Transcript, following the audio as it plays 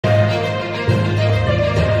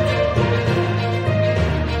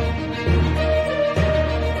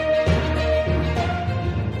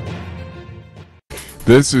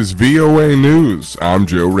This is VOA News. I'm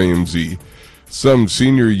Joe Ramsey. Some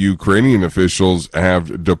senior Ukrainian officials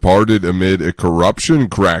have departed amid a corruption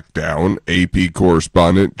crackdown. AP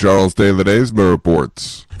correspondent Charles de Ledesma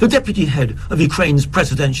reports. The deputy head of Ukraine's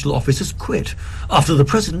presidential office has quit after the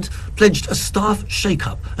president pledged a staff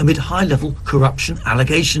shake-up amid high-level corruption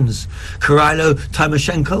allegations. Kyrylo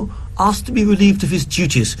Tymoshenko asked to be relieved of his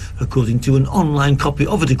duties, according to an online copy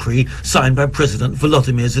of a decree signed by President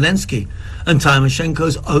Volodymyr Zelensky, and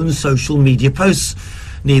Tymoshenko's own social media posts.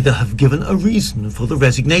 Neither have given a reason for the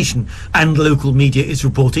resignation, and local media is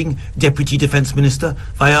reporting Deputy Defense Minister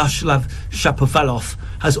Vyacheslav Shapovalov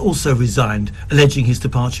has also resigned, alleging his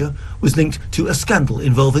departure was linked to a scandal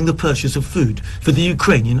involving the purchase of food for the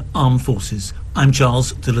Ukrainian armed forces. I'm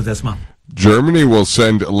Charles de Ledesma. Germany will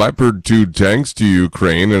send Leopard 2 tanks to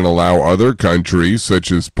Ukraine and allow other countries, such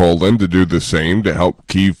as Poland, to do the same to help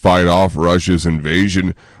Kyiv fight off Russia's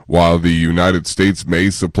invasion, while the United States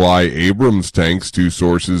may supply Abrams tanks to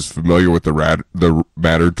sources familiar with the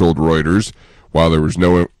matter told Reuters. While there was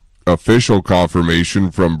no official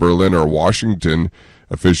confirmation from Berlin or Washington,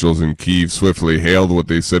 officials in Kyiv swiftly hailed what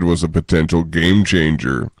they said was a potential game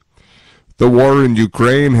changer. The war in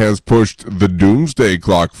Ukraine has pushed the doomsday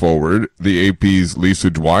clock forward, the AP's Lisa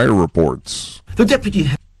Dwyer reports. The deputy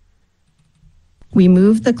We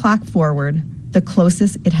moved the clock forward, the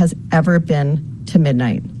closest it has ever been to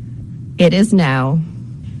midnight. It is now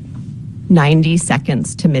 90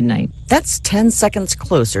 seconds to midnight. That's 10 seconds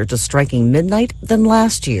closer to striking midnight than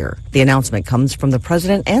last year. The announcement comes from the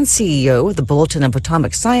president and CEO of the Bulletin of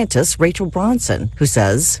Atomic Scientists, Rachel Bronson, who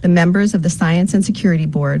says the members of the Science and Security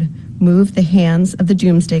Board moved the hands of the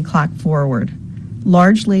doomsday clock forward,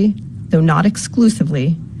 largely, though not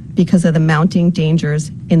exclusively, because of the mounting dangers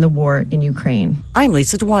in the war in Ukraine. I'm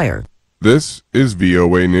Lisa Dwyer. This is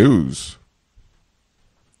VOA News.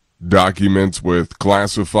 Documents with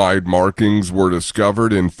classified markings were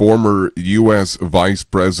discovered in former U.S. Vice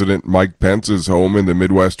President Mike Pence's home in the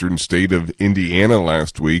Midwestern state of Indiana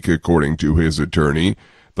last week, according to his attorney,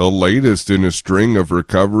 the latest in a string of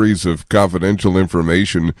recoveries of confidential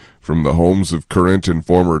information from the homes of current and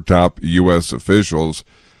former top U.S. officials.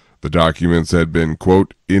 The documents had been,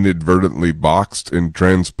 quote, inadvertently boxed and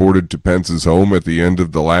transported to Pence's home at the end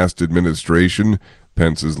of the last administration,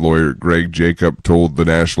 Pence's lawyer Greg Jacob told the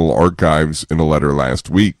National Archives in a letter last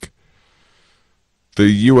week. The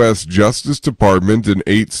U.S. Justice Department and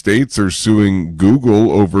 8 states are suing Google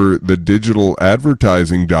over the digital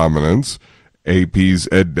advertising dominance, AP's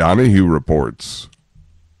Ed Donahue reports.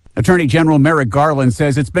 Attorney General Merrick Garland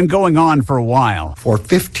says it's been going on for a while. For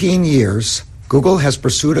 15 years, Google has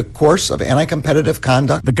pursued a course of anti-competitive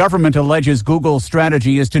conduct. The government alleges Google's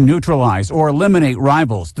strategy is to neutralize or eliminate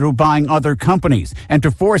rivals through buying other companies and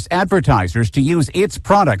to force advertisers to use its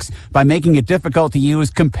products by making it difficult to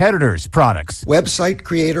use competitors' products. Website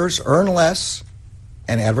creators earn less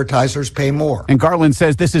and advertisers pay more. And Garland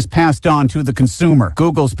says this is passed on to the consumer.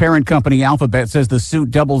 Google's parent company Alphabet says the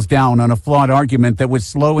suit doubles down on a flawed argument that would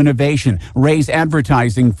slow innovation, raise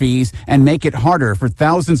advertising fees, and make it harder for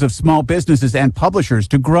thousands of small businesses and publishers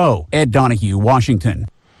to grow. Ed Donahue, Washington.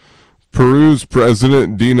 Peru's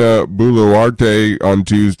President Dina Boluarte on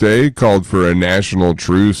Tuesday called for a national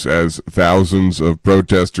truce as thousands of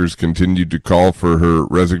protesters continued to call for her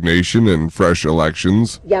resignation and fresh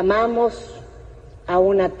elections.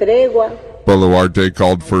 Boluarte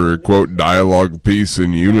called for, quote, dialogue, peace,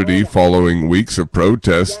 and unity following weeks of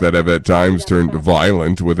protests that have at times turned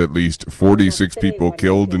violent, with at least 46 people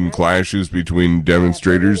killed in clashes between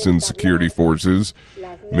demonstrators and security forces.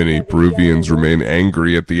 Many Peruvians remain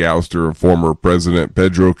angry at the ouster of former President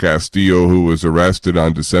Pedro Castillo, who was arrested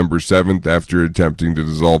on December 7th after attempting to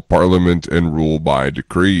dissolve parliament and rule by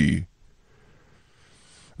decree.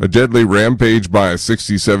 A deadly rampage by a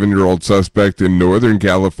 67-year-old suspect in Northern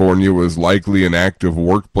California was likely an act of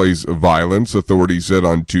workplace violence, authorities said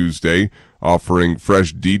on Tuesday, offering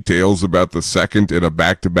fresh details about the second in a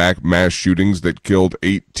back-to-back mass shootings that killed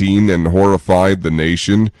 18 and horrified the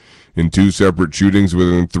nation. In 2 separate shootings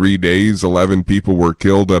within 3 days, 11 people were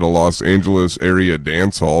killed at a Los Angeles area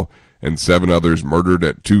dance hall, and 7 others murdered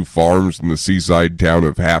at 2 farms in the seaside town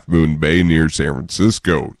of Half Moon Bay near San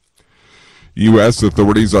Francisco. U.S.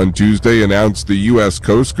 authorities on Tuesday announced the U.S.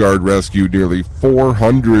 Coast Guard rescued nearly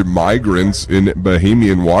 400 migrants in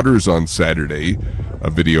Bahamian waters on Saturday.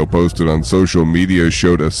 A video posted on social media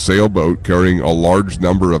showed a sailboat carrying a large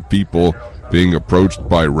number of people being approached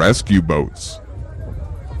by rescue boats.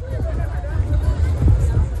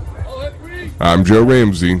 I'm Joe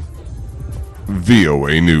Ramsey,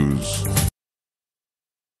 VOA News.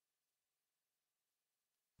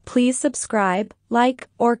 Please subscribe, like,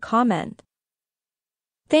 or comment.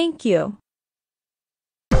 Thank you.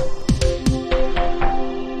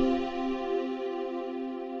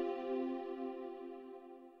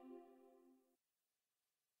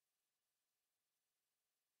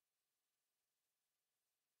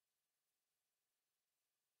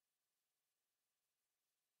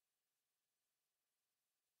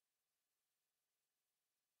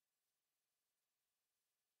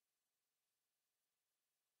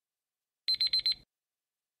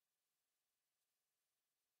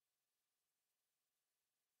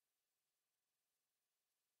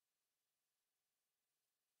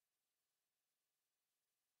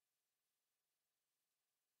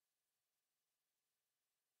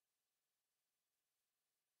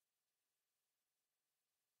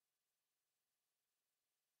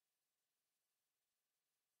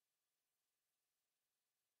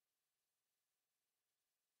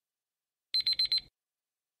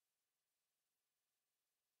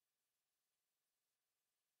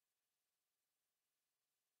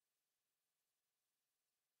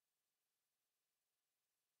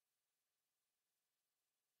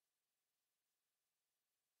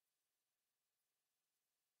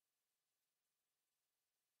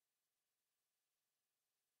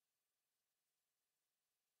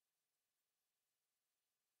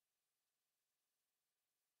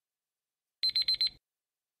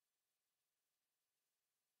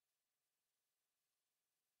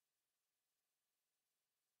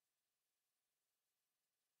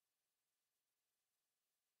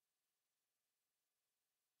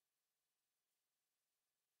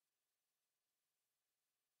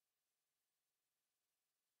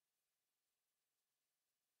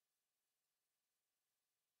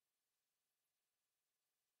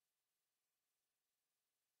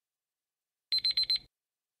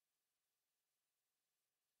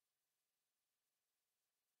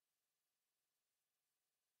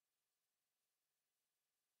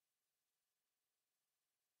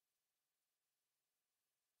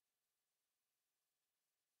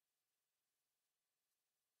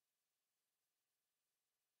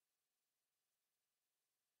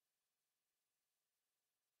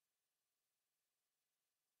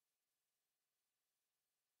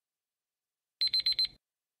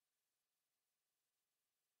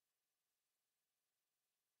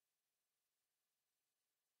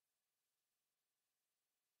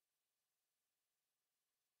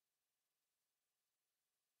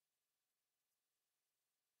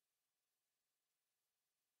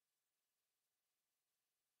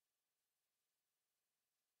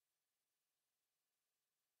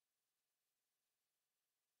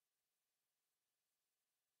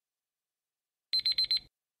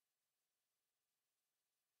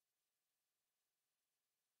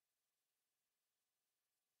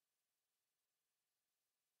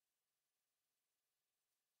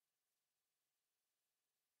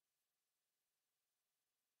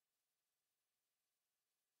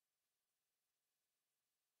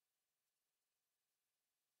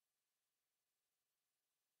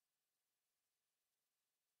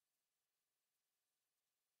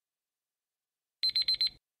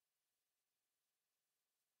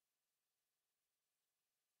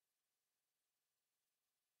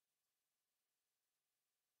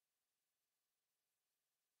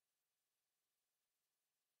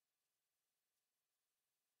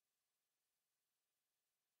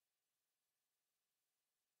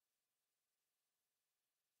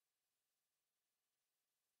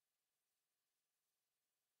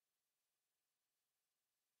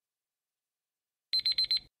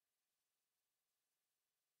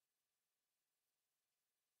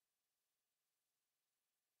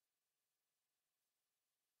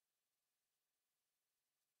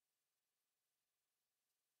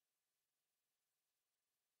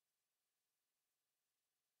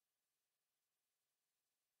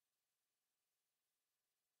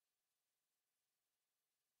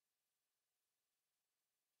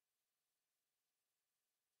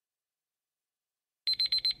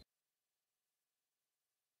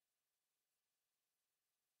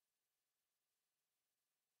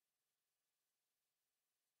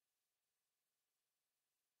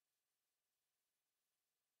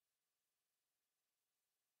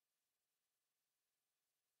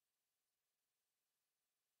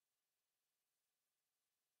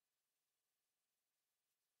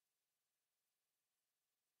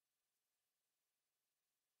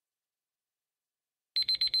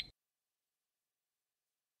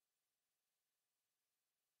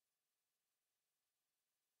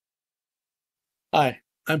 Hi,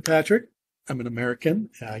 I'm Patrick. I'm an American.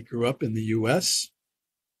 I grew up in the US.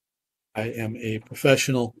 I am a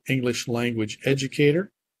professional English language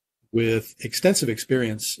educator with extensive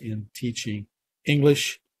experience in teaching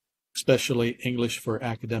English, especially English for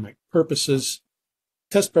academic purposes,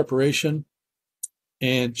 test preparation,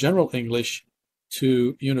 and general English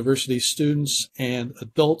to university students and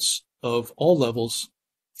adults of all levels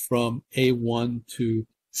from A1 to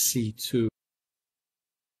C2.